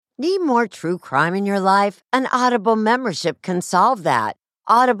Need more true crime in your life? An Audible membership can solve that.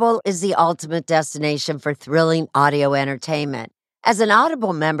 Audible is the ultimate destination for thrilling audio entertainment. As an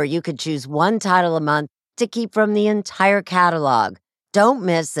Audible member, you could choose one title a month to keep from the entire catalog. Don't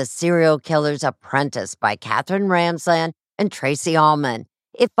miss The Serial Killer's Apprentice by Katherine Ramsland and Tracy Ullman.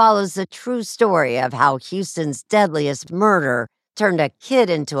 It follows the true story of how Houston's deadliest murder turned a kid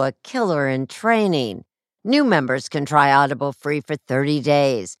into a killer in training. New members can try Audible free for 30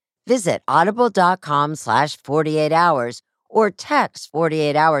 days. Visit audible.com/48 hours or text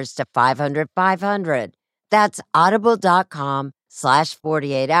 48 hours to 500-500. That's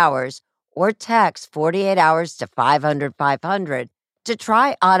audible.com/48 hours or text 48 hours to 500-500 to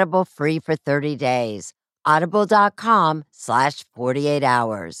try Audible free for 30 days. Audible.com/48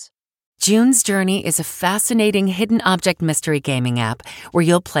 hours. June's Journey is a fascinating hidden object mystery gaming app where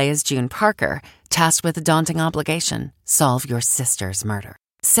you'll play as June Parker, tasked with a daunting obligation: solve your sister's murder.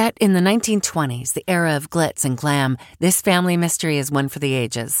 Set in the 1920s, the era of glitz and glam, this family mystery is one for the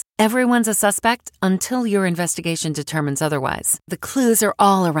ages. Everyone's a suspect until your investigation determines otherwise. The clues are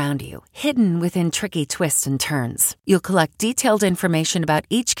all around you, hidden within tricky twists and turns. You'll collect detailed information about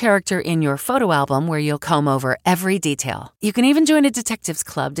each character in your photo album where you'll comb over every detail. You can even join a detectives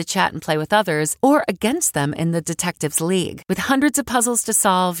club to chat and play with others or against them in the Detectives League. With hundreds of puzzles to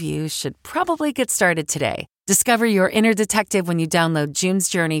solve, you should probably get started today. Discover your inner detective when you download June's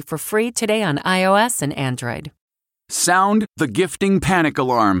Journey for free today on iOS and Android. Sound the gifting panic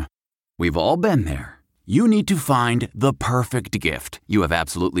alarm. We've all been there. You need to find the perfect gift. You have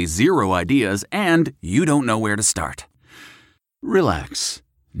absolutely zero ideas and you don't know where to start. Relax.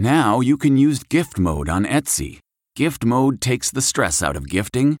 Now you can use gift mode on Etsy. Gift mode takes the stress out of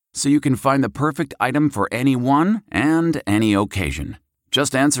gifting so you can find the perfect item for anyone and any occasion.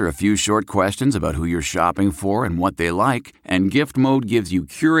 Just answer a few short questions about who you're shopping for and what they like, and Gift Mode gives you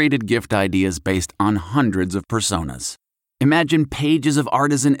curated gift ideas based on hundreds of personas. Imagine pages of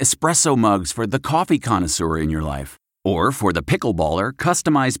artisan espresso mugs for the coffee connoisseur in your life. Or for the pickleballer,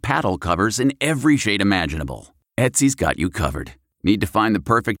 customized paddle covers in every shade imaginable. Etsy's got you covered. Need to find the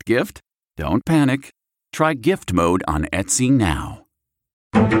perfect gift? Don't panic. Try Gift Mode on Etsy now.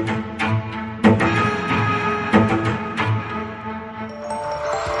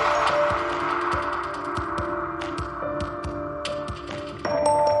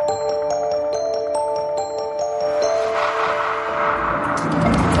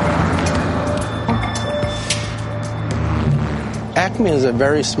 Acme is a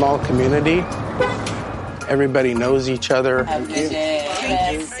very small community. Everybody knows each other. Have a good day.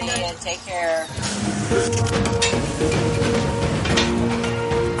 Thank you. See you. Take care.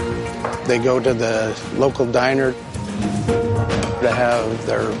 They go to the local diner to have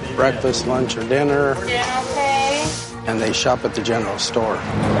their breakfast, lunch, or dinner. Okay. And they shop at the general store.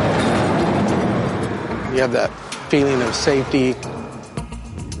 You have that feeling of safety.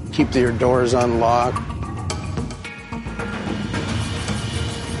 Keep your doors unlocked.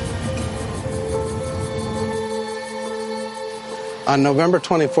 On November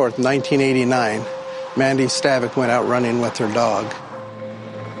 24th, 1989, Mandy Stavik went out running with her dog.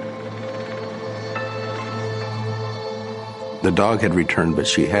 The dog had returned, but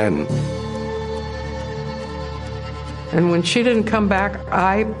she hadn't. And when she didn't come back,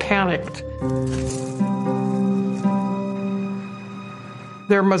 I panicked.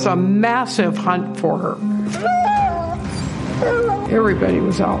 There was a massive hunt for her. Everybody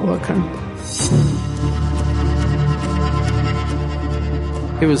was out looking.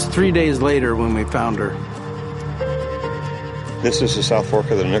 It was 3 days later when we found her. This is the South Fork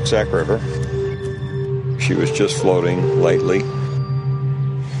of the Nooksack River. She was just floating lightly.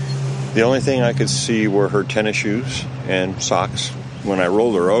 The only thing I could see were her tennis shoes and socks. When I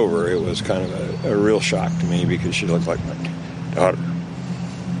rolled her over, it was kind of a real shock to me because she looked like my daughter.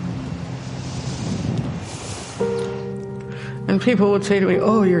 And people would say to me,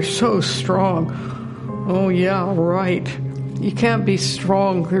 "Oh, you're so strong." Oh, yeah, right. You can't be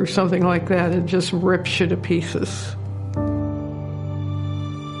strong through something like that. It just rips you to pieces.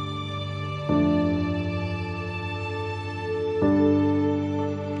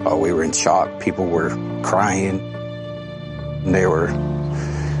 Oh, we were in shock. People were crying. They were,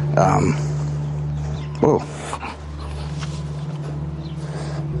 whoa.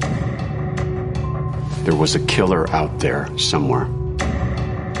 There was a killer out there somewhere.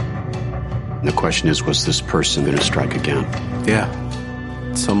 And the question is, was this person going to strike again? Yeah,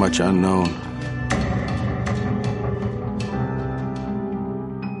 so much unknown.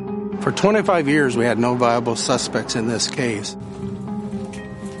 For 25 years, we had no viable suspects in this case.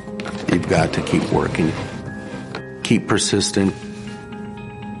 You've got to keep working, keep persistent,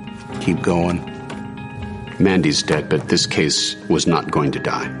 keep going. Mandy's dead, but this case was not going to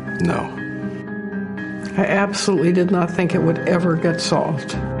die. No. I absolutely did not think it would ever get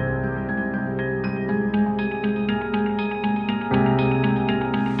solved.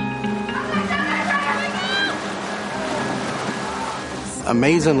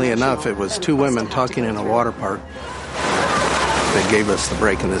 Amazingly enough, it was two women talking in a water park that gave us the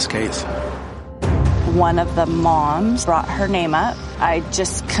break in this case. One of the moms brought her name up. I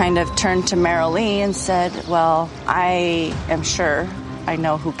just kind of turned to Merrill Lee and said, well, I am sure I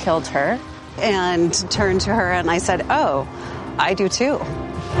know who killed her. And turned to her and I said, oh, I do too.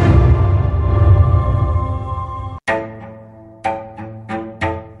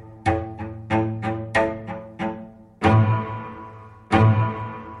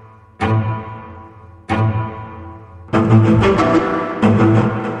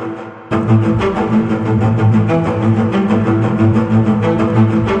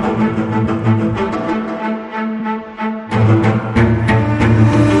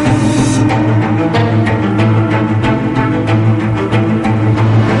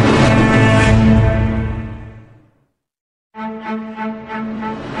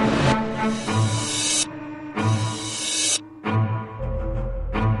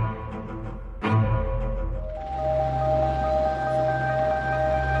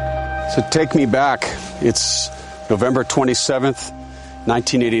 So take me back. It's November 27th,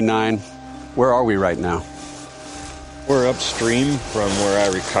 1989. Where are we right now? We're upstream from where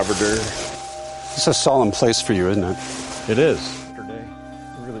I recovered her. It's a solemn place for you, isn't it? It is. It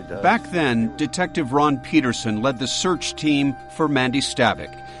really does. Back then, Detective Ron Peterson led the search team for Mandy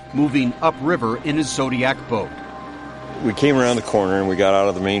Stavik, moving upriver in his Zodiac boat. We came around the corner and we got out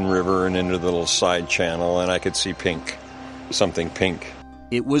of the main river and into the little side channel, and I could see pink. Something pink.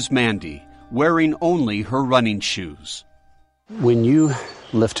 It was Mandy, wearing only her running shoes. When you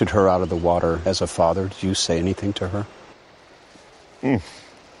lifted her out of the water as a father, did you say anything to her?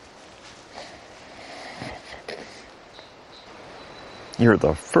 You're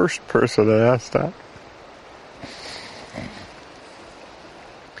the first person to ask that.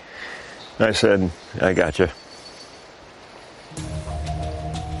 I said, I got you.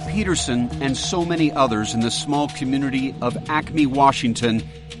 Peterson and so many others in the small community of Acme, Washington,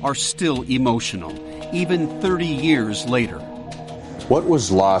 are still emotional, even 30 years later. What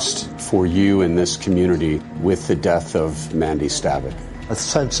was lost for you in this community with the death of Mandy Stavik? A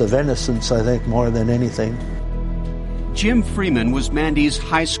sense of innocence, I think, more than anything. Jim Freeman was Mandy's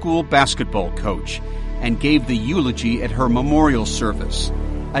high school basketball coach and gave the eulogy at her memorial service,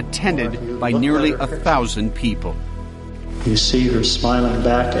 attended by nearly 1,000 people. You see her smiling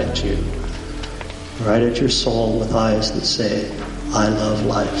back at you, right at your soul with eyes that say, I love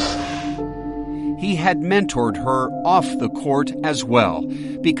life. He had mentored her off the court as well,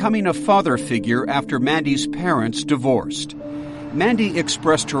 becoming a father figure after Mandy's parents divorced. Mandy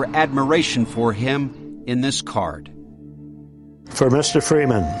expressed her admiration for him in this card. For Mr.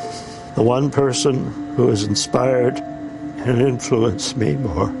 Freeman, the one person who has inspired and influenced me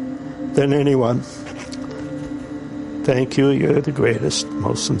more than anyone. Thank you, you're the greatest.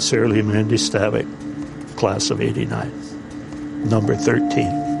 Most sincerely, Mandy Stavik, class of 89, number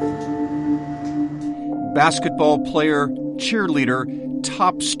 13. Basketball player, cheerleader,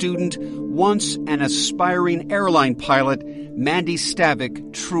 top student, once an aspiring airline pilot, Mandy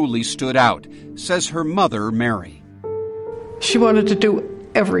Stavik truly stood out, says her mother, Mary. She wanted to do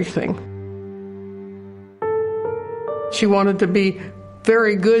everything. She wanted to be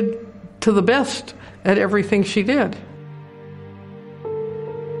very good to the best at everything she did.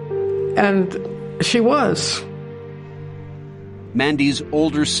 And she was. Mandy's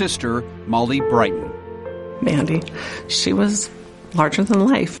older sister, Molly Brighton. Mandy, she was larger than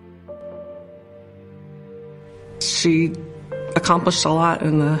life. She accomplished a lot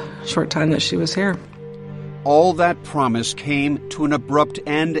in the short time that she was here. All that promise came to an abrupt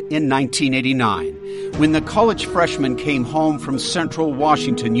end in 1989, when the college freshman came home from Central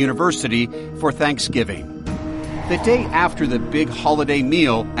Washington University for Thanksgiving. The day after the big holiday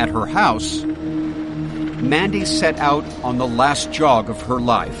meal at her house, Mandy set out on the last jog of her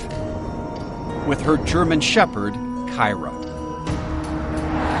life with her German Shepherd, Kyra.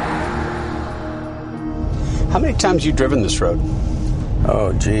 How many times have you driven this road?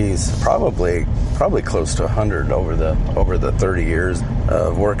 Oh, geez, probably close to 100 over the 30 years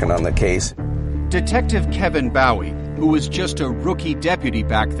of working on the case. Detective Kevin Bowie, who was just a rookie deputy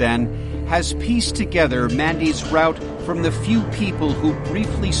back then, has pieced together Mandy's route from the few people who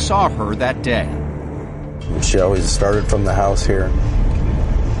briefly saw her that day. She always started from the house here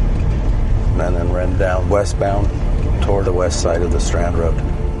and then ran down westbound toward the west side of the Strand Road.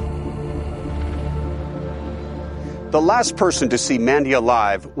 The last person to see Mandy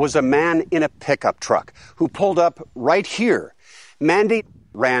alive was a man in a pickup truck who pulled up right here. Mandy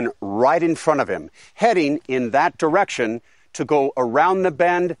ran right in front of him, heading in that direction to go around the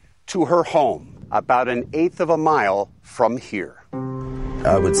bend to her home, about 1/8 of a mile from here.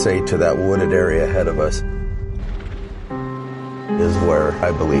 I would say to that wooded area ahead of us is where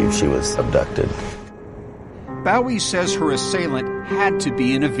I believe she was abducted. Bowie says her assailant had to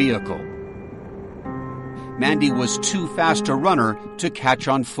be in a vehicle. Mandy was too fast a runner to catch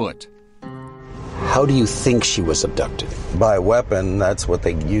on foot. How do you think she was abducted? By a weapon, that's what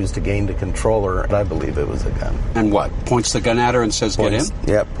they used to gain to control her. I believe it was a gun. And what? Points the gun at her and says, get in?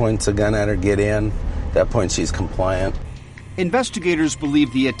 Yeah, points the gun at her, get in. At that point, she's compliant. Investigators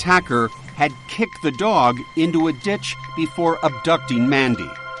believe the attacker had kicked the dog into a ditch before abducting Mandy.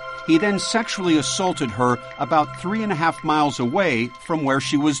 He then sexually assaulted her about 3.5 miles away from where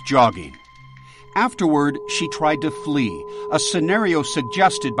she was jogging. Afterward, she tried to flee, a scenario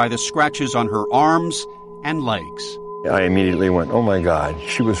suggested by the scratches on her arms and legs. I immediately went, oh my God,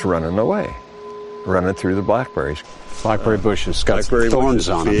 she was running away, running through the blackberries. Blackberry bushes, got thorns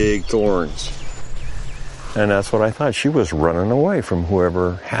on them. Big thorns. And that's what I thought. She was running away from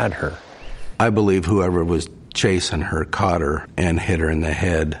whoever had her. I believe whoever was chasing her caught her and hit her in the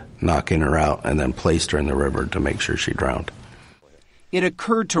head, knocking her out, and then placed her in the river to make sure she drowned. It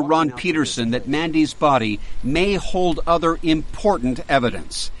occurred to Ron Peterson that Mandy's body may hold other important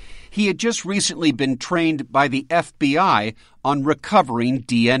evidence. He had just recently been trained by the FBI on recovering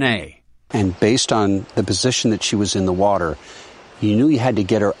DNA. And based on the position that she was in the water, you knew you had to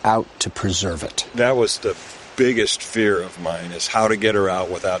get her out to preserve it. That was the biggest fear of mine, is how to get her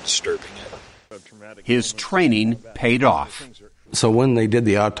out without disturbing it. His training paid off. So when they did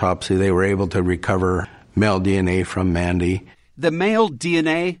the autopsy, they were able to recover male DNA from Mandy. The male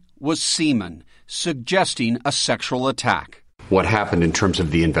DNA was semen, suggesting a sexual attack. What happened in terms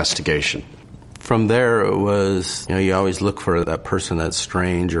of the investigation? From there, it was, you always look for that person that's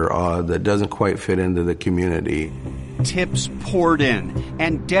strange or odd, that doesn't quite fit into the community. Tips poured in,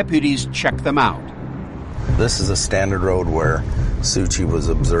 and deputies checked them out. This is a standard road where Suchi was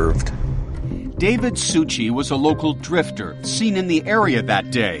observed. David Suchi was a local drifter seen in the area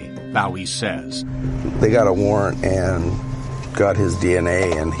that day, Bowie says. They got a warrant and got his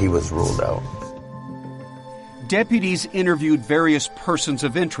DNA, and he was ruled out. Deputies interviewed various persons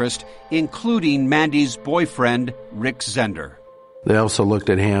of interest, including Mandy's boyfriend, Rick Zender. They also looked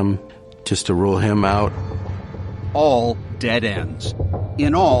at him just to rule him out. All dead ends.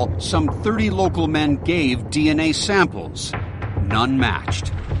 In all, some 30 local men gave DNA samples. None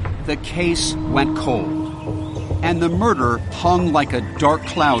matched. The case went cold. And the murder hung like a dark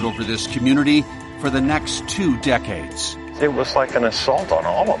cloud over this community for the next 2 decades. It was like an assault on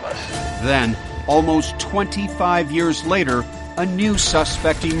all of us. Then, almost 25 years later, a new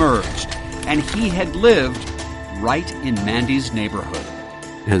suspect emerged, and he had lived right in Mandy's neighborhood.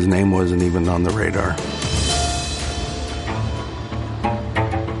 His name wasn't even on the radar.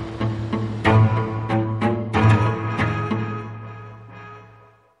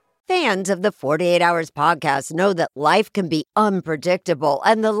 Fans of the 48 Hours podcast know that life can be unpredictable,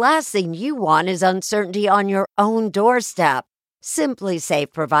 and the last thing you want is uncertainty on your own doorstep.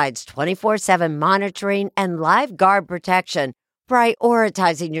 SimpliSafe provides 24/7 monitoring and live guard protection,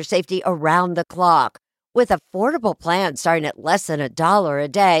 prioritizing your safety around the clock. With affordable plans starting at less than $1 a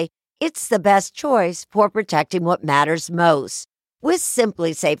day, it's the best choice for protecting what matters most. With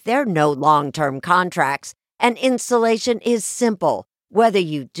SimpliSafe, there are no long-term contracts, and installation is simple, whether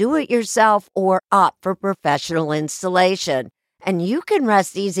you do it yourself or opt for professional installation. And you can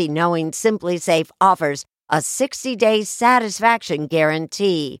rest easy knowing SimpliSafe offers a 60-day satisfaction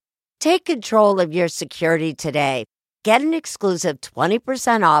guarantee. Take control of your security today. Get an exclusive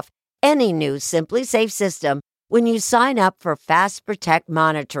 20% off any new SimpliSafe system when you sign up for Fast Protect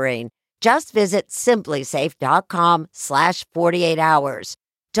monitoring. Just visit SimpliSafe.com/48 hours.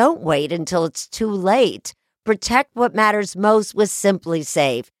 Don't wait until it's too late. Protect what matters most with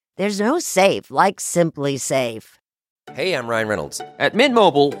SimpliSafe. There's no safe like SimpliSafe. Hey, I'm Ryan Reynolds. At Mint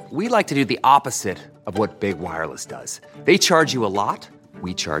Mobile, we like to do the opposite of what Big Wireless does. They charge you a lot,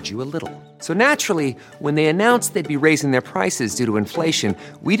 we charge you a little. So naturally, when they announced they'd be raising their prices due to inflation,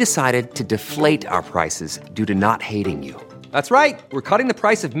 we decided to deflate our prices due to not hating you. That's right. We're cutting the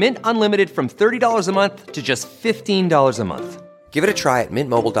price of Mint Unlimited from $30 a month to just $15 a month. Give it a try at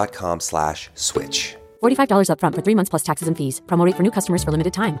mintmobile.com/switch. $45 up front for 3 months plus taxes and fees. Promo rate for new customers for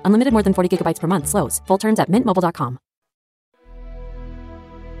limited time. Unlimited more than 40 gigabytes per month. Slows full terms at mintmobile.com.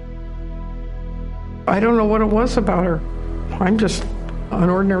 I don't know what it was about her. I'm just an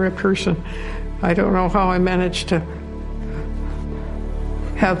ordinary person. I don't know how I managed to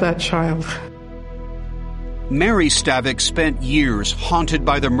have that child. Mary Stavik spent years haunted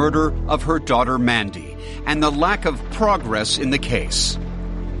by the murder of her daughter Mandy and the lack of progress in the case.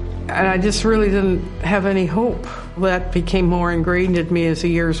 And I just really didn't have any hope. That became more ingrained in me as the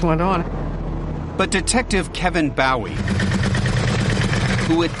years went on. But Detective Kevin Bowie,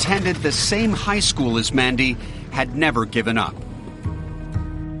 who attended the same high school as Mandy, had never given up.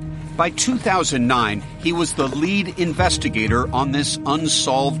 By 2009, he was the lead investigator on this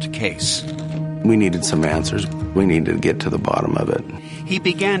unsolved case. We needed some answers. We needed to get to the bottom of it. He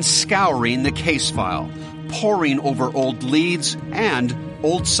began scouring the case file, poring over old leads and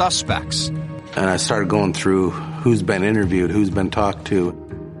old suspects. And I started going through who's been interviewed, who's been talked to.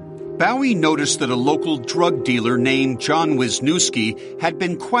 Bowie noticed that a local drug dealer named John Wisniewski had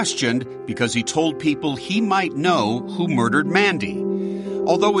been questioned because he told people he might know who murdered Mandy.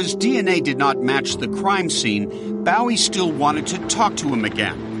 Although his DNA did not match the crime scene, Bowie still wanted to talk to him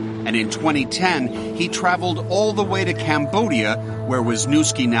again. And in 2010, he traveled all the way to Cambodia, where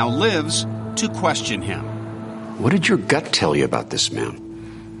Wisniewski now lives, to question him. What did your gut tell you about this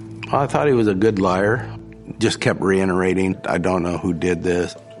man? Well, I thought he was a good liar. Just kept reiterating, I don't know who did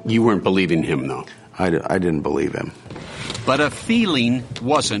this. You weren't believing him, though? I didn't believe him. But a feeling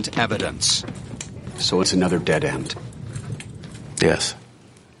wasn't evidence. So it's another dead end. Yes.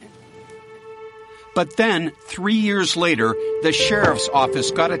 But then, 3 years later, the sheriff's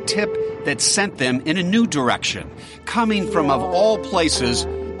office got a tip that sent them in a new direction, coming from, of all places,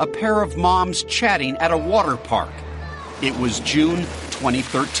 a pair of moms chatting at a water park. It was June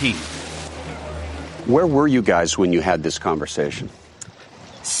 2013. Where were you guys when you had this conversation?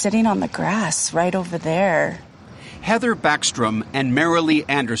 Sitting on the grass right over there. Heather Backstrom and Marilee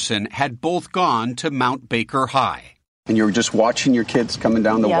Anderson had both gone to Mount Baker High. And you were just watching your kids coming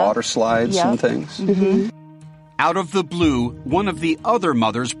down the water slides and things? Mm-hmm. Out of the blue, one of the other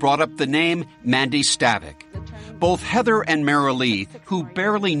mothers brought up the name Mandy Stavik. Both Heather and Marilee, who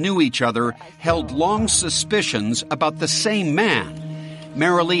barely knew each other, held long suspicions about the same man.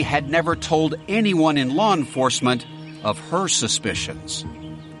 Marilee had never told anyone in law enforcement of her suspicions.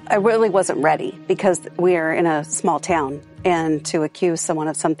 I really wasn't ready because we are in a small town, and to accuse someone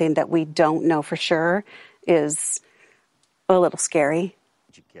of something that we don't know for sure is a little scary.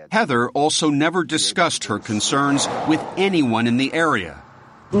 Heather also never discussed her concerns with anyone in the area.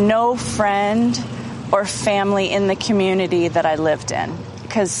 No friend or family in the community that I lived in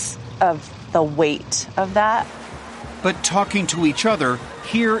because of the weight of that. But talking to each other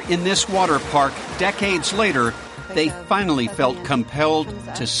here in this water park decades later, they finally felt compelled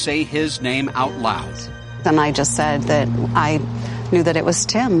to say his name out loud. And I just said that I knew that it was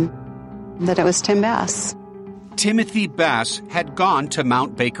Tim Bass. Timothy Bass had gone to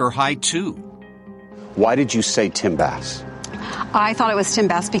Mount Baker High, too. Why did you say Tim Bass? I thought it was Tim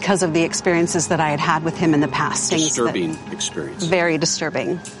Bass because of the experiences that I had had with him in the past. Disturbing experience. Very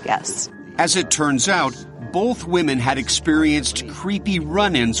disturbing, yes. As it turns out, both women had experienced creepy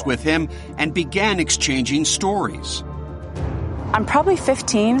run-ins with him and began exchanging stories. I'm probably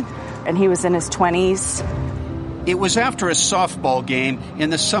 15, and he was in his 20s. It was after a softball game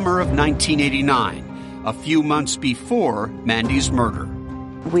in the summer of 1989. A few months before Mandy's murder.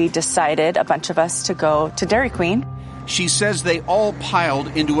 We decided, a bunch of us, to go to Dairy Queen. She says they all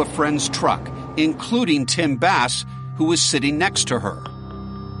piled into a friend's truck, including Tim Bass, who was sitting next to her.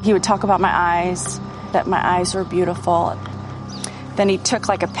 He would talk about my eyes, that my eyes were beautiful. Then he took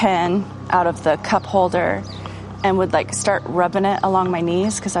like a pen out of the cup holder and would like start rubbing it along my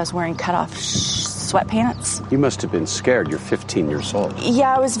knees because I was wearing cut-off sweatpants. You must have been scared. You're 15 years old.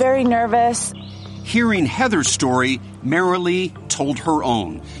 Yeah, I was very nervous. Hearing Heather's story, Marilee told her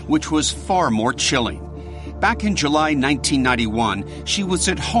own, which was far more chilling. Back in July 1991, she was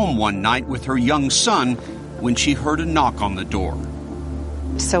at home one night with her young son when she heard a knock on the door.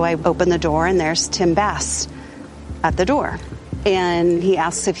 So I opened the door, and there's Tim Bass at the door. And he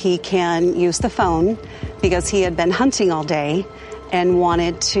asks if he can use the phone because he had been hunting all day and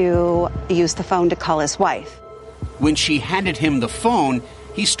wanted to use the phone to call his wife. When she handed him the phone,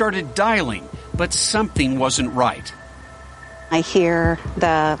 he started dialing, but something wasn't right. I hear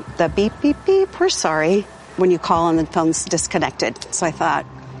the beep, beep, beep, we're sorry, when you call and the phone's disconnected. So I thought,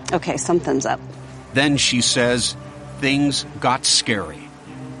 okay, something's up. Then she says things got scary.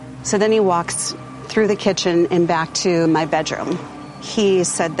 So then he walks through the kitchen and back to my bedroom. He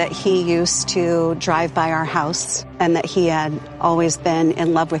said that he used to drive by our house and that he had always been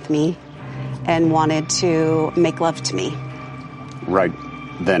in love with me and wanted to make love to me. Right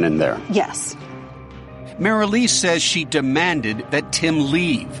then and there. Yes. Marilee says she demanded that Tim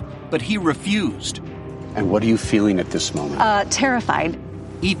leave, but he refused. And what are you feeling at this moment? Terrified.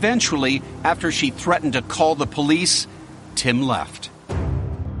 Eventually, after she threatened to call the police, Tim left.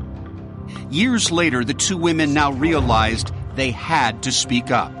 Years later, the two women now realized they had to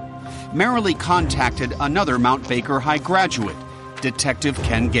speak up. Marilee contacted another Mount Baker High graduate, Detective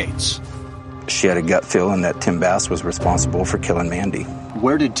Ken Gates. She had a gut feeling that Tim Bass was responsible for killing Mandy.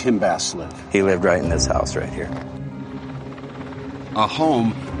 Where did Tim Bass live? He lived right in this house right here. A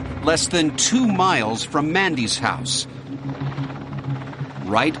home less than 2 miles from Mandy's house,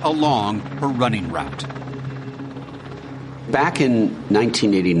 right along her running route. Back in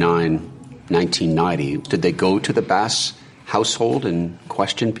 1989, 1990, did they go to the Bass household and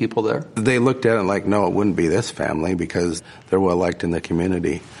question people there? They looked at it like, no, it wouldn't be this family because they're well liked in the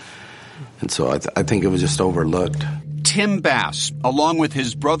community. And so I think it was just overlooked. Tim Bass, along with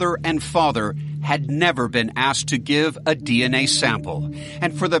his brother and father, had never been asked to give a DNA sample.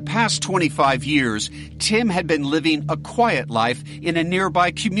 And for the past 25 years, Tim had been living a quiet life in a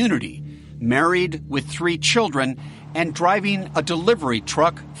nearby community, married with 3 children, and driving a delivery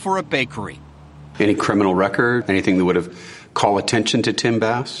truck for a bakery. Any criminal record? Anything that would have called attention to Tim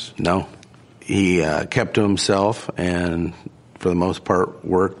Bass? No. He kept to himself and, for the most part,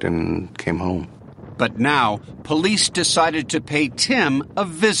 worked and came home. But now, police decided to pay Tim a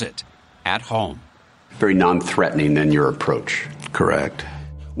visit at home. Very non-threatening in your approach. Correct.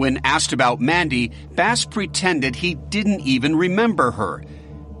 When asked about Mandy, Bass pretended he didn't even remember her.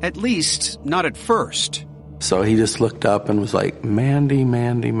 At least, not at first. So he just looked up and was like, Mandy.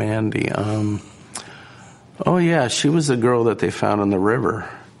 Oh yeah, she was the girl that they found in the river.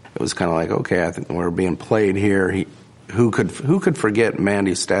 It was kind of like, okay, I think we're being played here. Who could forget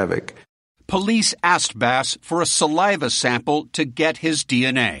Mandy Stavik? Police asked Bass for a saliva sample to get his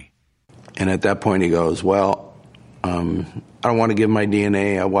DNA. And at that point he goes, well, I don't want to give my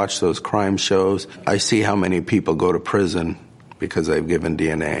DNA. I watch those crime shows. I see how many people go to prison because they've given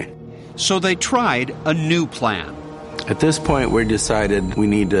DNA. So they tried a new plan. At this point, we decided we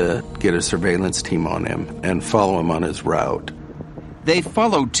need to get a surveillance team on him and follow him on his route. They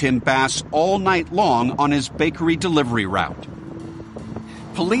followed Tim Bass all night long on his bakery delivery route.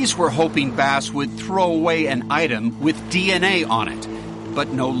 Police were hoping Bass would throw away an item with DNA on it, but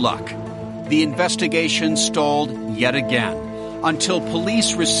no luck. The investigation stalled yet again until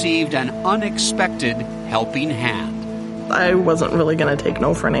police received an unexpected helping hand. I wasn't really going to take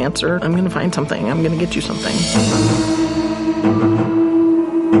no for an answer. I'm going to find something. I'm going to get you something.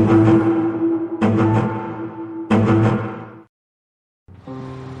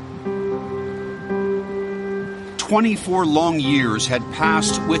 24 long years had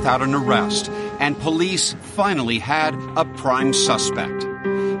passed without an arrest, and police finally had a prime suspect.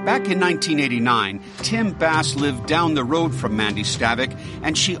 Back in 1989, Tim Bass lived down the road from Mandy Stavik,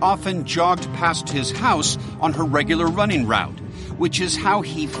 and she often jogged past his house on her regular running route, which is how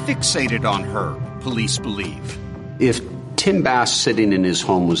he fixated on her, police believe. If Tim Bass sitting in his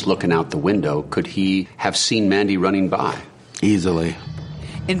home was looking out the window, could he have seen Mandy running by? Easily.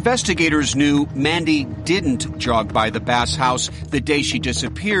 Investigators knew Mandy didn't jog by the Bass house the day she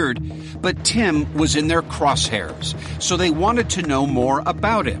disappeared, but Tim was in their crosshairs, so they wanted to know more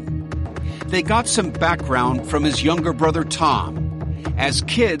about him. They got some background from his younger brother, Tom. As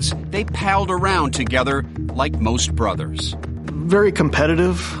kids, they palled around together like most brothers. Very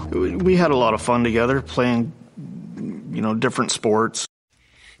competitive. We had a lot of fun together, playing, different sports.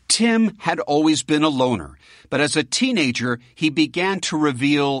 Tim had always been a loner, but as a teenager, he began to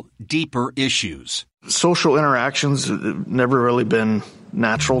reveal deeper issues. Social interactions have never really been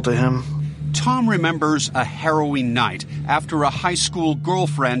natural to him. Tom remembers a harrowing night after a high school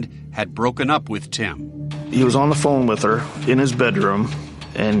girlfriend had broken up with Tim. He was on the phone with her in his bedroom,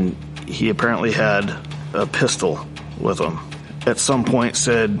 and he apparently had a pistol with him. At some point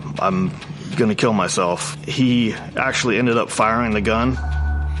said, I'm going to kill myself. He actually ended up firing the gun.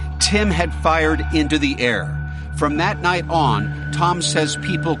 Tim had fired into the air. From that night on, Tom says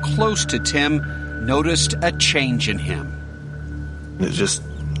people close to Tim noticed a change in him. It's just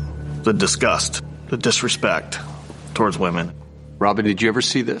the disgust, the disrespect towards women. Robin, did you ever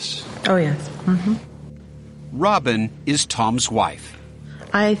see this? Oh, yes. Mm-hmm. Robin is Tom's wife.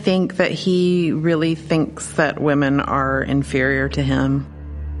 I think that he really thinks that women are inferior to him.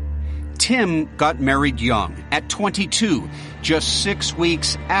 Tim got married young, at 22, just 6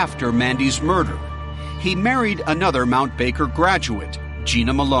 weeks after Mandy's murder. He married another Mount Baker graduate,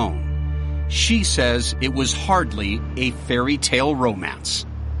 Gina Malone. She says it was hardly a fairy tale romance.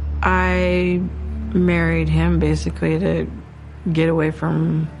 I married him basically to get away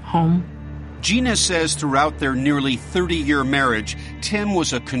from home. Gina says throughout their nearly 30-year marriage, Tim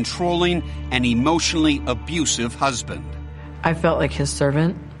was a controlling and emotionally abusive husband. I felt like his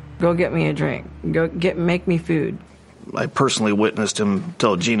servant. Go get me a drink. Make me food. I personally witnessed him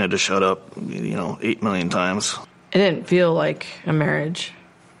tell Gina to shut up, 8 million times. It didn't feel like a marriage.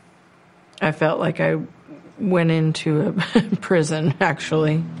 I felt like I went into a prison,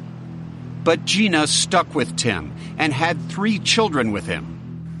 actually. But Gina stuck with Tim and had 3 children with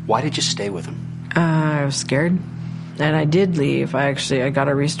him. Why did you stay with him? I was scared. And I did leave. I got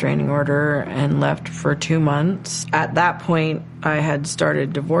a restraining order and left for 2 months. At that point, I had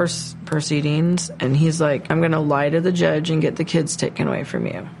started divorce proceedings, and he's like, I'm going to lie to the judge and get the kids taken away from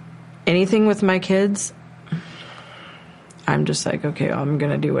you. Anything with my kids, I'm just like, okay, I'm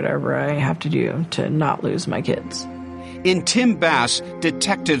going to do whatever I have to do to not lose my kids. In Tim Bass,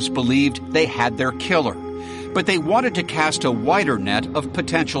 detectives believed they had their killer, but they wanted to cast a wider net of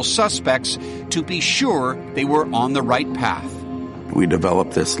potential suspects to be sure they were on the right path. We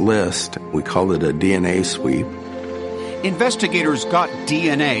developed this list. We called it a DNA sweep. Investigators got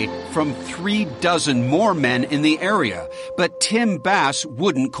DNA from 36 more men in the area, but Tim Bass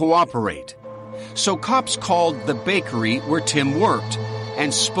wouldn't cooperate. So cops called the bakery where Tim worked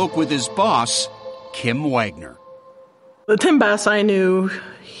and spoke with his boss, Kim Wagner. The Tim Bass I knew,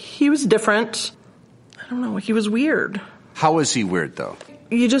 he was different. I don't know, he was weird. How was he weird, though?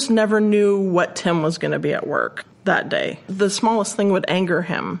 You just never knew what Tim was going to be at work that day. The smallest thing would anger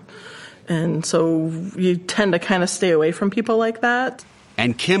him. And so you tend to kind of stay away from people like that.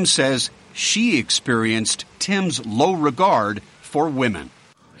 And Kim says she experienced Tim's low regard for women.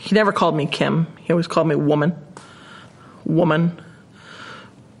 He never called me Kim. He always called me woman.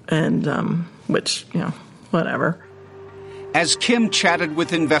 And, which, whatever. As Kim chatted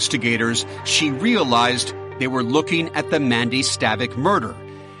with investigators, she realized they were looking at the Mandy Stavik murder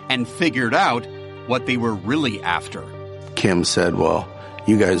and figured out what they were really after. Kim said, well,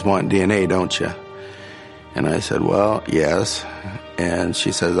 you guys want DNA, don't you? And I said, well, yes. And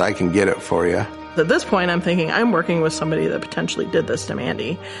she says, I can get it for you. At this point, I'm thinking I'm working with somebody that potentially did this to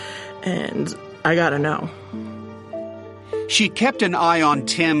Mandy, and I gotta know. She kept an eye on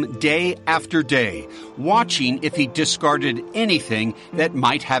Tim day after day, watching if he discarded anything that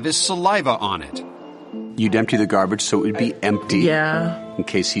might have his saliva on it. You'd empty the garbage so it would be empty? Yeah. In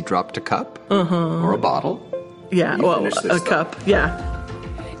case he dropped a cup? Uh-huh. Or a bottle? Yeah, a cup, yeah.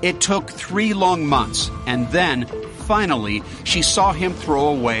 It took 3 long months, and then, finally, she saw him throw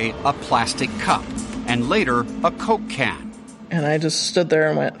away a plastic cup, and later, a Coke can. And I just stood there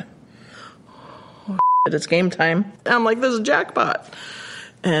and went, oh, shit, it's game time. And I'm like, this is jackpot.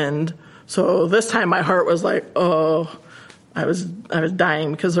 And so this time my heart was like, oh, I was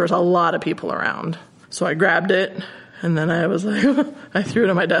dying because there was a lot of people around. So I grabbed it, and then I was like, I threw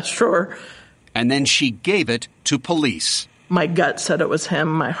it in my desk drawer. And then she gave it to police. My gut said it was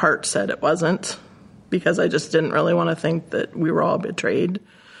him. My heart said it wasn't, because I just didn't really want to think that we were all betrayed.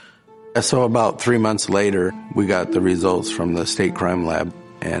 So about 3 months later, we got the results from the state crime lab.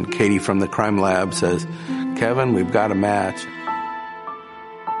 And Katie from the crime lab says, Kevin, we've got a match.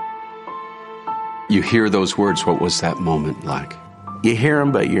 You hear those words. What was that moment like? You hear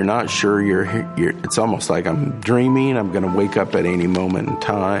them, but you're not sure it's almost like I'm dreaming. I'm going to wake up at any moment in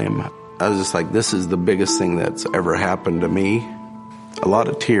time. I was just like, this is the biggest thing that's ever happened to me. A lot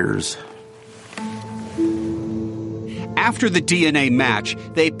of tears. After the DNA match,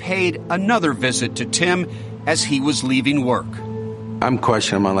 they paid another visit to Tim as he was leaving work. I'm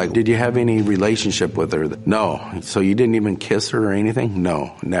questioning him. I'm like, did you have any relationship with her? No. So you didn't even kiss her or anything?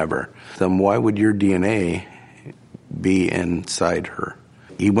 No, never. Then why would your DNA be inside her?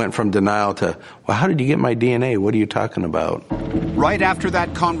 He went from denial to, well, how did you get my DNA? What are you talking about? Right after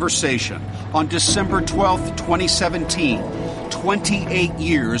that conversation, on December 12th, 2017, 28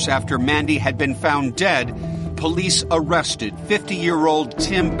 years after Mandy had been found dead, police arrested 50-year-old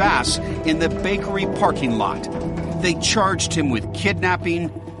Tim Bass in the bakery parking lot. They charged him with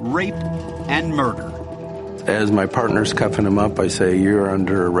kidnapping, rape, and murder. As my partner's cuffing him up, I say, you're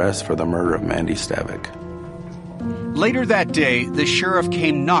under arrest for the murder of Mandy Stavik. Later that day, the sheriff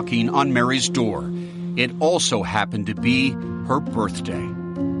came knocking on Mary's door. It also happened to be her birthday.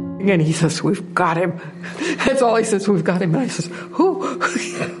 And he says, we've got him. That's all he says, we've got him. And I says, who?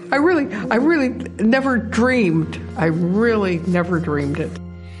 I really never dreamed. I really never dreamed it.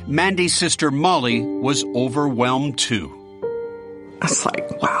 Mandy's sister Molly was overwhelmed too. I was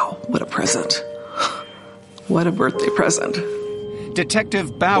like, wow, what a present. What a birthday present.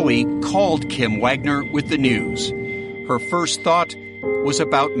 Detective Bowie called Kim Wagner with the news. Her first thought was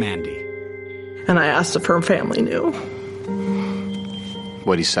about Mandy. And I asked if her family knew.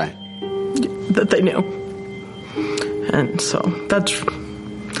 What'd he say? That they knew. And so that's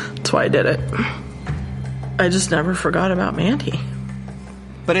why I did it. I just never forgot about Mandy.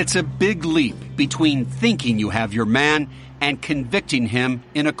 But it's a big leap between thinking you have your man and convicting him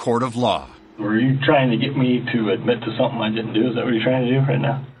in a court of law. Were you trying to get me to admit to something I didn't do? Is that what you're trying to do right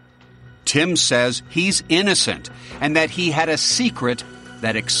now? Tim says he's innocent and that he had a secret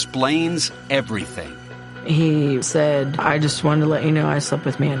that explains everything. He said, I just wanted to let you know I slept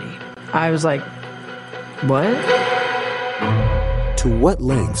with Mandy. I was like, what? To what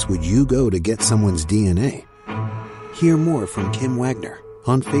lengths would you go to get someone's DNA? Hear more from Kim Wagner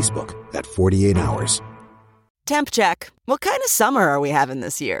on Facebook at 48 Hours. Temp check. What kind of summer are we having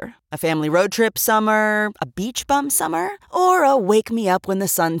this year? A family road trip summer? A beach bum summer? Or a wake me up when the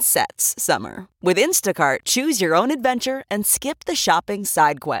sun sets summer? With Instacart, choose your own adventure and skip the shopping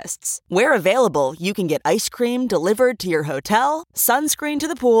side quests. Where available, you can get ice cream delivered to your hotel, sunscreen to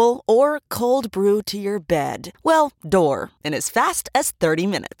the pool, or cold brew to your bed. Well, door, in as fast as 30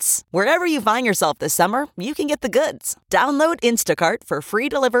 minutes. Wherever you find yourself this summer, you can get the goods. Download Instacart for free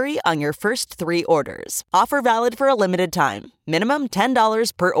delivery on your first 3 orders. Offer valid for a limited time. Minimum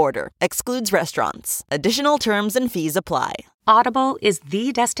 $10 per order. Excludes restaurants. Additional terms and fees apply. Audible is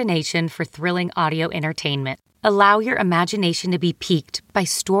the destination for thrilling audio entertainment. Allow your imagination to be piqued by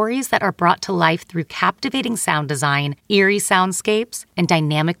stories that are brought to life through captivating sound design, eerie soundscapes, and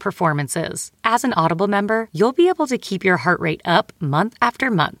dynamic performances. As an Audible member, you'll be able to keep your heart rate up month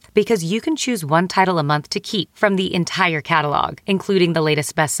after month because you can choose one title a month to keep from the entire catalog, including the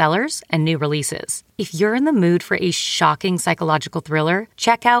latest bestsellers and new releases. If you're in the mood for a shocking psychological thriller,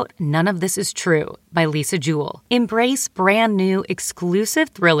 check out None of This Is True by Lisa Jewell. Embrace brand new, exclusive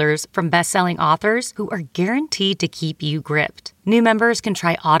thrillers from best-selling authors who are guaranteed to keep you gripped. New members can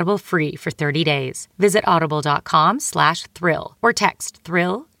try Audible free for 30 days. Visit audible.com/thrill or text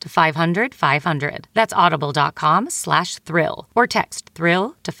thrill to 500-500. That's audible.com/thrill or text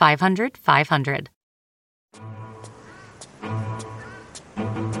thrill to 500-500.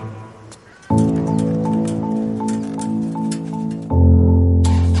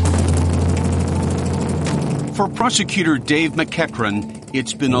 For prosecutor Dave McEachran,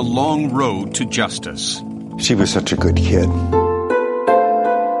 it's been a long road to justice. She was such a good kid.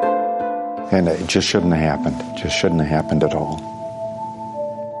 And it just shouldn't have happened. Just shouldn't have happened at all.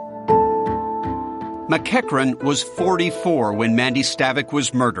 McEachran was 44 when Mandy Stavik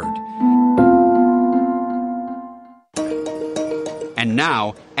was murdered. And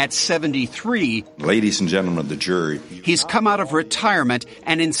now, at 73, ladies and gentlemen of the jury, he's come out of retirement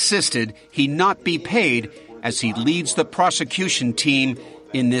and insisted he not be paid as he leads the prosecution team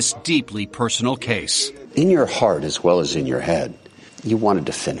in this deeply personal case. In your heart as well as in your head, you wanted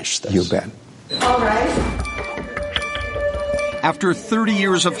to finish this. You bet. All right. After 30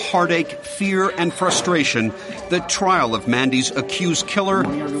 years of heartache, fear, and frustration, the trial of Mandy's accused killer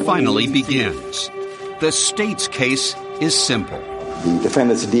finally begins. The state's case is simple. The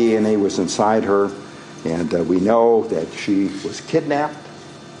defendant's DNA was inside her, and we know that she was kidnapped,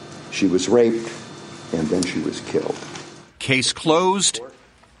 she was raped, and then she was killed. Case closed?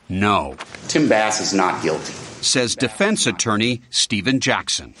 No. Tim Bass is not guilty, says defense attorney Stephen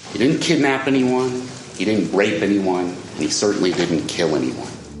Jackson. He didn't kidnap anyone, he didn't rape anyone, and he certainly didn't kill anyone.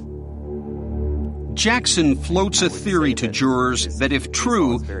 Jackson floats a theory to jurors that, if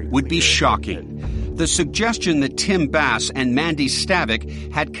true, would be shocking. The suggestion that Tim Bass and Mandy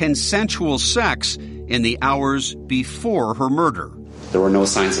Stavik had consensual sex in the hours before her murder. There were no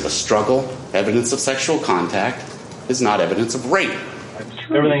signs of a struggle. Evidence of sexual contact is not evidence of rape.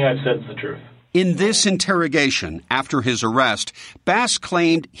 Everything I've said is the truth. In this interrogation, after his arrest, Bass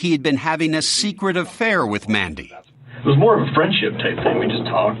claimed he had been having a secret affair with Mandy. It was more of a friendship type thing. We just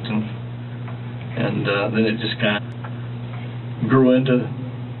talked, and then it just kind of grew into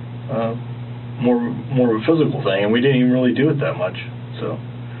more of a physical thing, and we didn't even really do it that much. So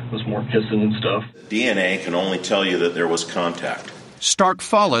it was more kissing and stuff. DNA can only tell you that there was contact. Stark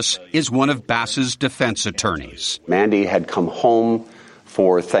Follis is one of Bass's defense attorneys. Mandy had come home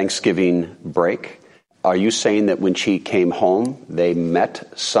for Thanksgiving break. Are you saying that when she came home, they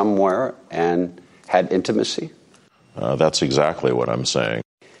met somewhere and had intimacy? That's exactly what I'm saying.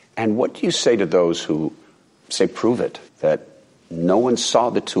 And what do you say to those who say, prove it, that no one saw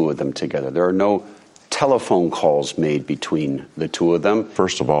the two of them together? There are no telephone calls made between the two of them.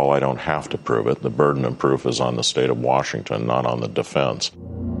 First of all, I don't have to prove it. The burden of proof is on the state of Washington, not on the defense.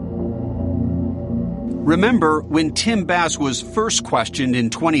 Remember, when Tim Bass was first questioned in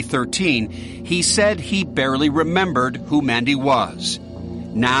 2013, he said he barely remembered who Mandy was.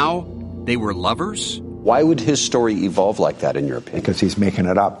 Now, they were lovers? Why would his story evolve like that, in your opinion? Because he's making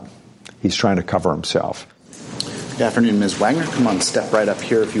it up. He's trying to cover himself. Good afternoon, Ms. Wagner. Come on, step right up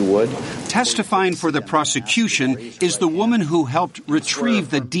here if you would. Testifying for the prosecution is the woman who helped retrieve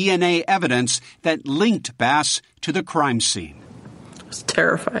the DNA evidence that linked Bass to the crime scene. I was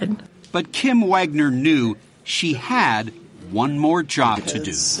terrified. But Kim Wagner knew she had one more job to do.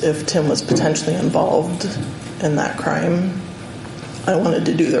 If Tim was potentially involved in that crime, I wanted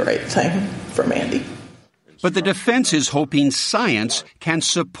to do the right thing for Mandy. But the defense is hoping science can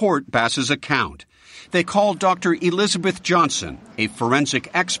support Bass's account. They called Dr. Elizabeth Johnson, a forensic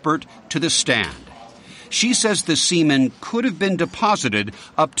expert, to the stand. She says the semen could have been deposited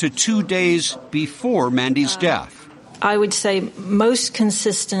up to 2 days before Mandy's death. I would say most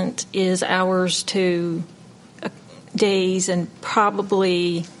consistent is hours to days, and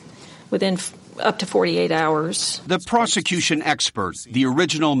probably within up to 48 hours. The prosecution expert, the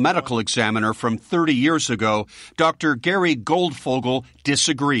original medical examiner from 30 years ago, Dr. Gary Goldfogel,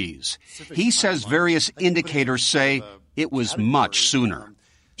 disagrees. He says various indicators say it was much sooner.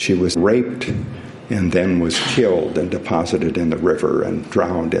 She was raped and then was killed and deposited in the river and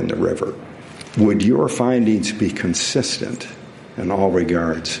drowned in the river. Would your findings be consistent in all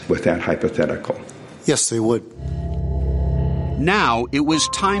regards with that hypothetical? Yes, they would. Now it was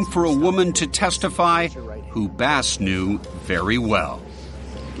time for a woman to testify who Bass knew very well.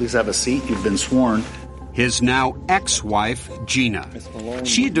 Please have a seat. You've been sworn. His now ex-wife, Gina.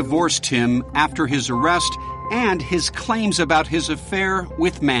 She divorced him after his arrest and his claims about his affair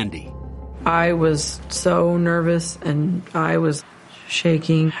with Mandy. I was so nervous and I was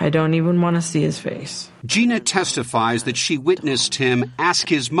shaking. I don't even want to see his face. Gina testifies that she witnessed him ask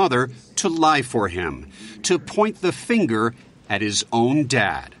his mother to lie for him, to point the finger at his own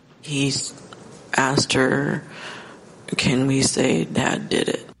dad. He asked her, can we say Dad did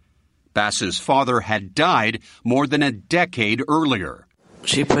it? Bass's father had died more than a decade earlier.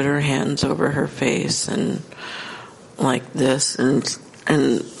 She put her hands over her face and like this and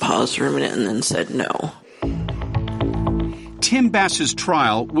paused for a minute and then said no. Tim Bass's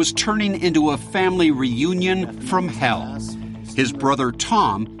trial was turning into a family reunion from hell. His brother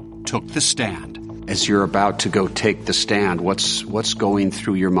Tom took the stand. As you're about to go take the stand, what's going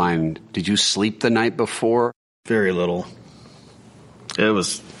through your mind? Did you sleep the night before? Very little. It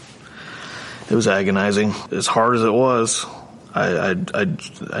was agonizing. As hard as it was,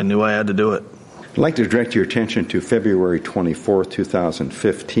 I knew I had to do it. I'd like to direct your attention to February 24,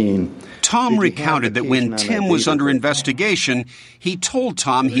 2015. Tom recounted that when Tim was under investigation, he told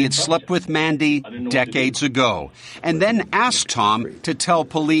Tom he had slept with Mandy decades ago, and then asked Tom to tell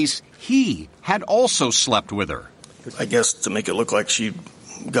police he had also slept with her. I guess to make it look like she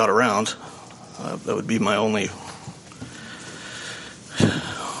got around, that would be my only...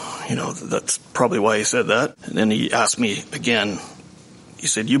 that's probably why he said that. And then he asked me again, he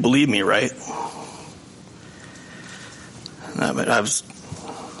said, "You believe me, right?"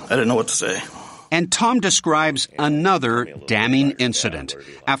 I didn't know what to say. And Tom describes another damning incident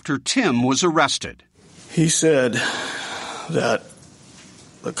after Tim was arrested. He said that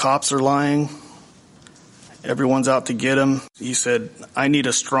the cops are lying. Everyone's out to get him. He said, "I need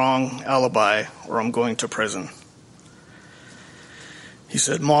a strong alibi or I'm going to prison." He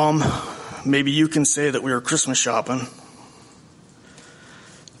said, "Mom, maybe you can say that we were Christmas shopping.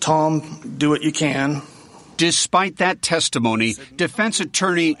 Tom, do what you can." Despite that testimony, defense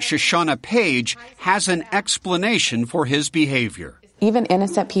attorney Shoshana Page has an explanation for his behavior. Even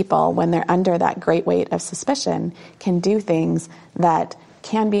innocent people, when they're under that great weight of suspicion, can do things that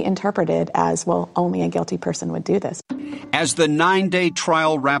can be interpreted as, well, only a guilty person would do this. As the 9-day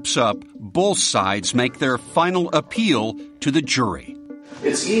trial wraps up, both sides make their final appeal to the jury.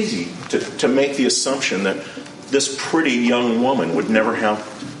 It's easy to make the assumption that this pretty young woman would never have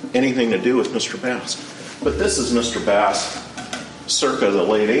anything to do with Mr. Bass. But this is Mr. Bass circa the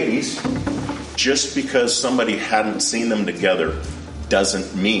late 80s. Just because somebody hadn't seen them together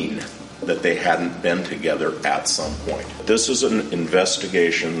doesn't mean that they hadn't been together at some point. This is an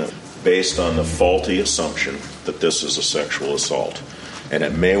investigation based on the faulty assumption that this is a sexual assault. And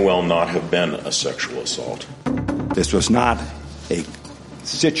it may well not have been a sexual assault. This was not a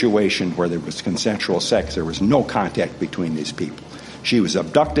situation where there was consensual sex. There was no contact between these people. She was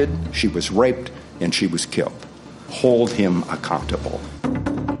abducted, she was raped, and she was killed. Hold him accountable.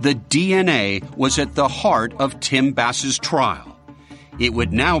 The DNA was at the heart of Tim Bass's trial. It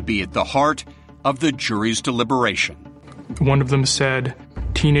would now be at the heart of the jury's deliberation. One of them said,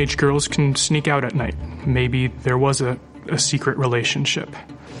 teenage girls can sneak out at night. Maybe there was a secret relationship.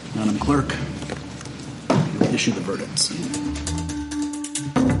 Madam Clerk, issue the verdicts.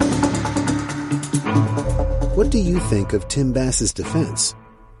 What do you think of Tim Bass's defense?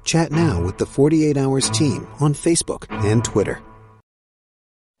 Chat now with the 48 Hours team on Facebook and Twitter.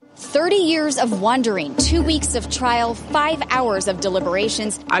 30 years of wandering, 2 weeks of trial, 5 hours of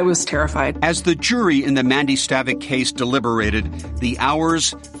deliberations. I was terrified. As the jury in the Mandy Stavik case deliberated, the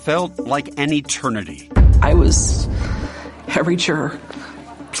hours felt like an eternity. I was every juror.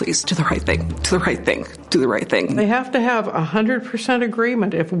 Please do the right thing, do the right thing, do the right thing. They have to have 100%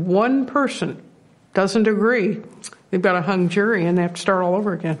 agreement. If one person doesn't agree, they've got a hung jury and they have to start all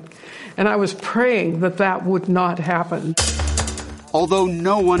over again. And I was praying that that would not happen. Although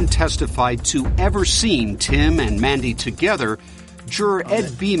no one testified to ever seeing Tim and Mandy together, juror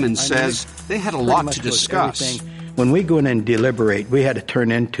Ed Beeman says they had a lot to discuss. When we go in and deliberate, we had to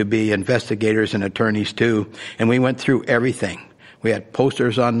turn in to be investigators and attorneys too, and we went through everything. We had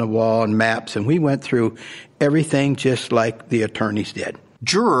posters on the wall and maps, and we went through everything just like the attorneys did.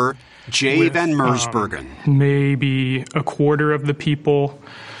 Juror Jay Van Mersbergen. Maybe a quarter of the people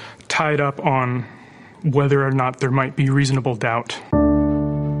tied up on whether or not there might be reasonable doubt.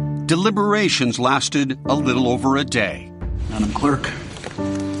 Deliberations lasted a little over a day. Madam Clerk,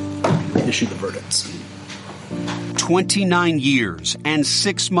 issue the verdicts. 29 years and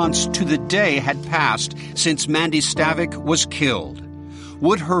 6 months to the day had passed since Mandy Stavik was killed.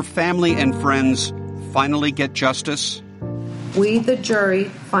 Would her family and friends finally get justice? We, the jury,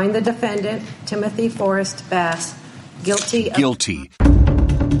 find the defendant, Timothy Forrest Bass, guilty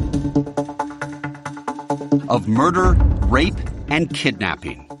of murder, rape, and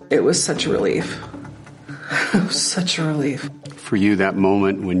kidnapping. It was such a relief. It was such a relief. For you, that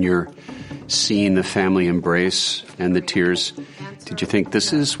moment when you're seeing the family embrace and the tears, did you think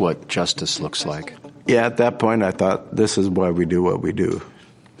this is what justice looks like? Yeah, at that point I thought, this is why we do what we do.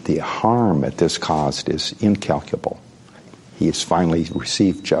 The harm that this caused is incalculable. He has finally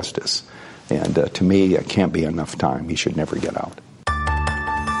received justice. And to me, it can't be enough time. He should never get out.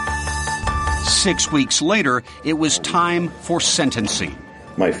 6 weeks later, it was time for sentencing.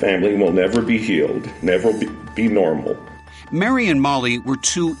 My family will never be healed, never be normal. Mary and Molly were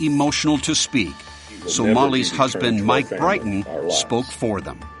too emotional to speak, so Molly's husband, Mike Brighton, spoke for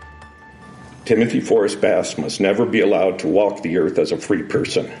them. Timothy Forrest Bass must never be allowed to walk the earth as a free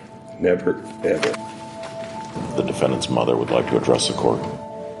person. Never, ever. The defendant's mother would like to address the court.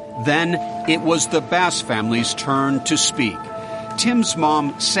 Then it was the Bass family's turn to speak. Tim's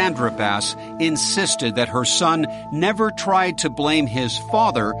mom, Sandra Bass, insisted that her son never tried to blame his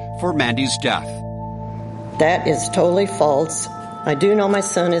father for Mandy's death. That is totally false. I do know my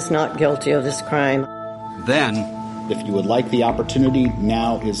son is not guilty of this crime. Then, if you would like the opportunity,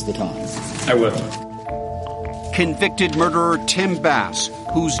 now is the time. I will. Convicted murderer Tim Bass,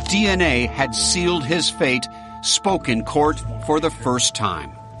 whose DNA had sealed his fate, spoke in court for the first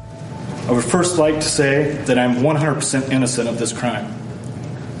time. I would first like to say that I'm 100% innocent of this crime.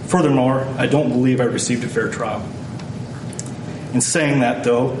 Furthermore, I don't believe I received a fair trial. In saying that,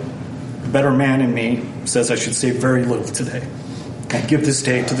 though, the better man in me says I should say very little today and give this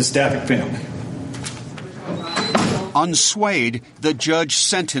day to the Stavik family. Unswayed, the judge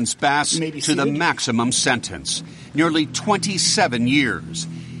sentenced Bass to the maximum sentence, nearly 27 years.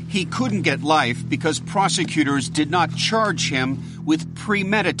 He couldn't get life because prosecutors did not charge him with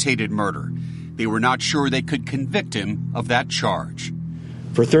premeditated murder. They were not sure they could convict him of that charge.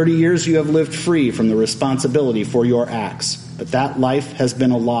 For 30 years you have lived free from the responsibility for your acts, but that life has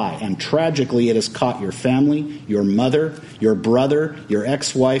been a lie, and tragically it has caught your family, your mother, your brother, your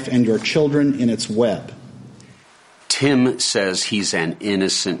ex-wife, and your children in its web. Tim says he's an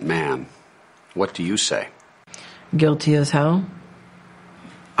innocent man. What do you say? Guilty as hell.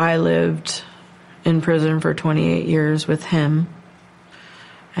 I lived in prison for 28 years with him,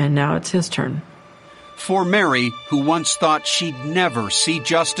 and now it's his turn. For Mary, who once thought she'd never see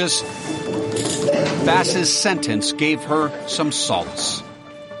justice, Bass's sentence gave her some solace.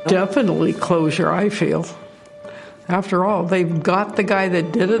 Definitely closure, I feel. After all, they've got the guy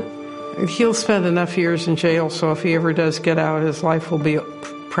that did it. He'll spend enough years in jail, so if he ever does get out, his life will be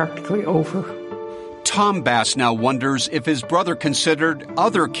practically over. Tom Bass now wonders if his brother considered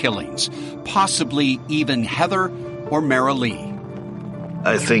other killings, possibly even Heather or Mara Lee.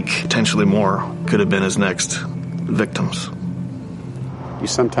 I think potentially more could have been his next victims. You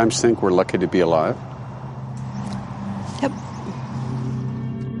sometimes think we're lucky to be alive? Yep.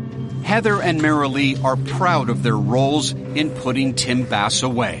 Heather and Mara Lee are proud of their roles in putting Tim Bass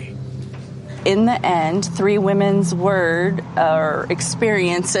away. In the end, three women's word or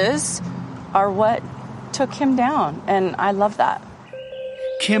experiences are what took him down, and I love that.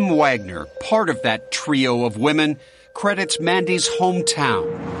 Kim Wagner, part of that trio of women, credits Mandy's hometown,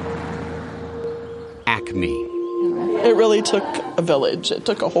 Acme. It really took a village. It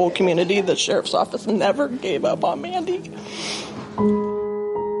took a whole community. The sheriff's office never gave up on Mandy.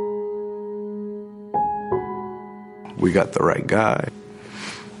 We got the right guy.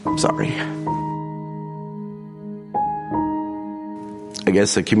 Sorry. I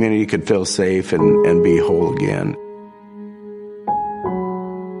guess the community could feel safe and be whole again.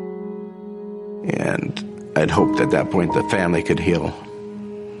 And I'd hoped at that point the family could heal.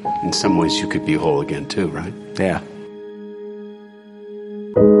 In some ways, you could be whole again, too, right? Yeah.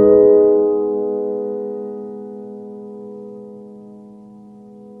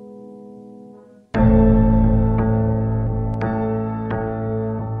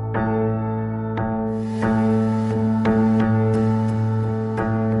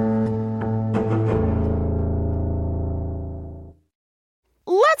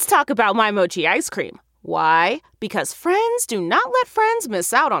 Let's talk about My Mochi ice cream. Why? Because friends do not let friends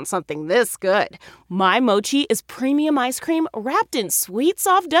miss out on something this good. My Mochi is premium ice cream wrapped in sweet,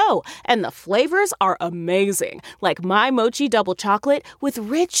 soft dough, and the flavors are amazing. Like My Mochi double chocolate with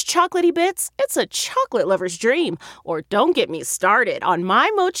rich chocolatey bits. It's a chocolate lover's dream. Or don't get me started on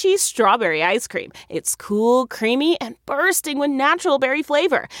My Mochi strawberry ice cream. It's cool, creamy, and bursting with natural berry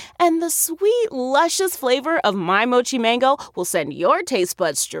flavor. And the sweet, luscious flavor of My Mochi mango will send your taste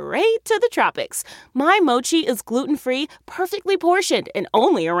buds straight to the tropics. My Mochi is gluten-free, perfectly portioned, and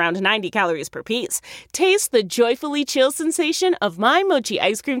only around 90 calories per piece. Taste the joyfully chill sensation of My Mochi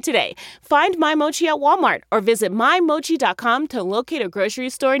ice cream today. Find My Mochi at Walmart or visit mymochi.com to locate a grocery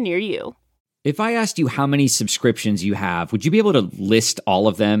store near you. If I asked you how many subscriptions you have, would you be able to list all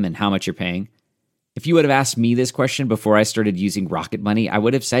of them and how much you're paying? If you would have asked me this question before I started using Rocket Money, I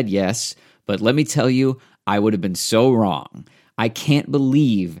would have said yes, but let me tell you, I would have been so wrong. I can't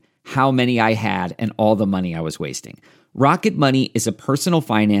believe how many I had and all the money I was wasting. Rocket Money is a personal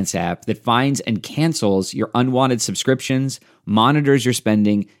finance app that finds and cancels your unwanted subscriptions, monitors your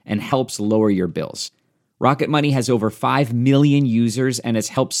spending, and helps lower your bills. Rocket Money has over 5 million users and has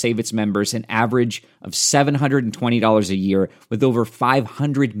helped save its members an average of $720 a year with over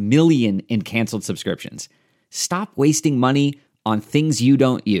 500 million in canceled subscriptions. Stop wasting money on things you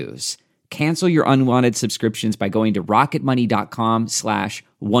don't use. Cancel your unwanted subscriptions by going to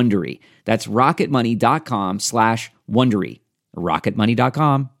rocketmoney.com/Wondery. That's rocketmoney.com/Wondery.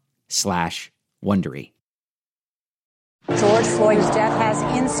 rocketmoney.com/Wondery. George Floyd's death has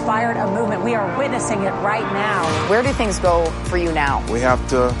inspired a movement. We are witnessing it right now. Where do things go for you now? We have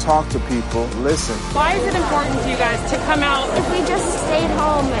to talk to people, listen. Why is it important to you guys to come out? If we just stayed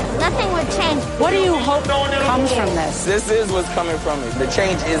home, nothing would change. What do you hope comes from this? This is what's coming from it. The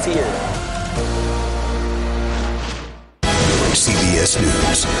change is here. CBS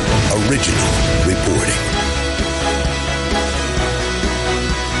News, original reporting.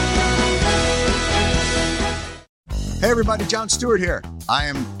 Hey everybody, Jon Stewart here. I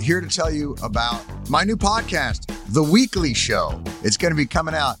am here to tell you about my new podcast, The Weekly Show. It's going to be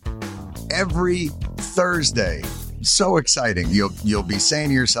coming out every Thursday. So exciting. You'll be saying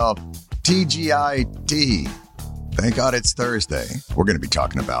to yourself, TGIT. Thank God it's Thursday. We're going to be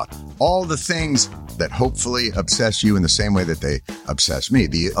talking about all the things that hopefully obsess you in the same way that they obsess me.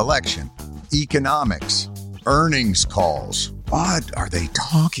 The election, economics, earnings calls. What are they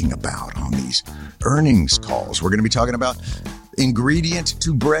talking about on these earnings calls? We're going to be talking about ingredient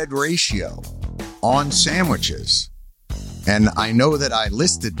to bread ratio on sandwiches. And I know that I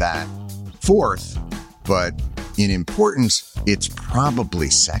listed that fourth, but in importance, it's probably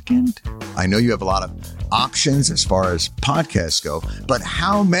second. I know you have a lot of options as far as podcasts go, but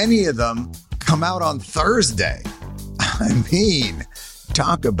how many of them come out on Thursday? I mean,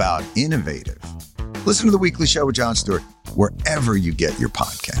 talk about innovative. Listen to The Weekly Show with Jon Stewart wherever you get your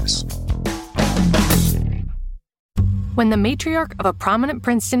podcasts. When the matriarch of a prominent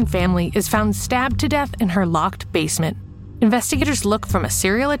Princeton family is found stabbed to death in her locked basement, investigators look from a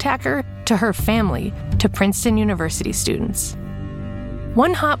serial attacker to her family to Princeton University students.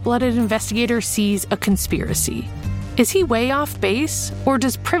 One hot-blooded investigator sees a conspiracy. Is he way off base, or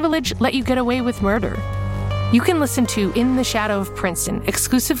does privilege let you get away with murder? You can listen to In the Shadow of Princeton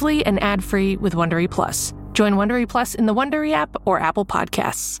exclusively and ad-free with Wondery Plus. Join Wondery Plus in the Wondery app or Apple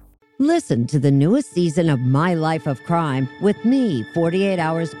Podcasts. Listen to the newest season of My Life of Crime with me, 48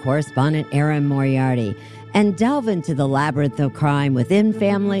 Hours correspondent Erin Moriarty, and delve into the labyrinth of crime within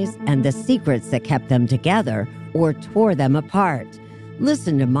families and the secrets that kept them together or tore them apart.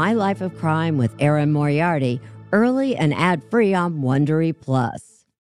 Listen to My Life of Crime with Erin Moriarty early and ad-free on Wondery Plus.